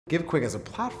Givkwik as a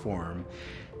platform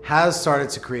has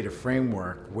started to create a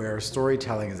framework where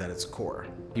storytelling is at its core.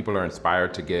 People are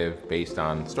inspired to give based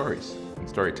on stories and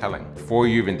storytelling. Before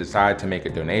you even decide to make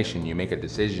a donation, you make a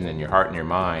decision in your heart and your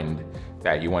mind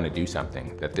that you want to do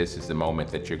something, that this is the moment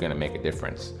that you're going to make a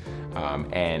difference.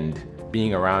 And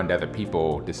being around other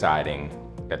people deciding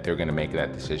that they're going to make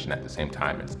that decision at the same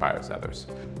time inspires others.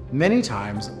 Many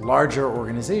times, larger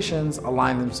organizations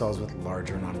align themselves with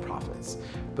larger nonprofits,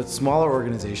 but smaller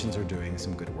organizations are doing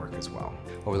some good work as well.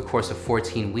 Over the course of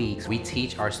 14 weeks, we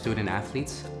teach our student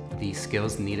athletes the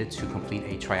skills needed to complete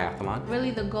a triathlon.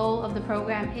 Really the goal of the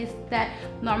program is that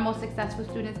our most successful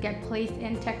students get placed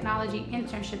in technology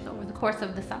internships over the course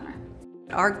of the summer.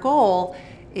 Our goal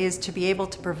is to be able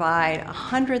to provide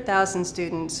 100,000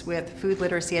 students with food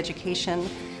literacy education.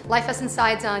 Life as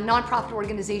Inside's a nonprofit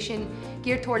organization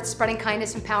geared towards spreading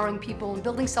kindness, empowering people, and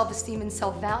building self-esteem and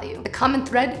self-value. The common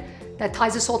thread that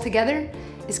ties us all together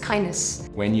is kindness.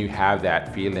 When you have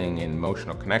that feeling and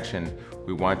emotional connection,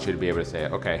 we want you to be able to say,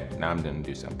 okay, now I'm going to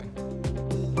do something.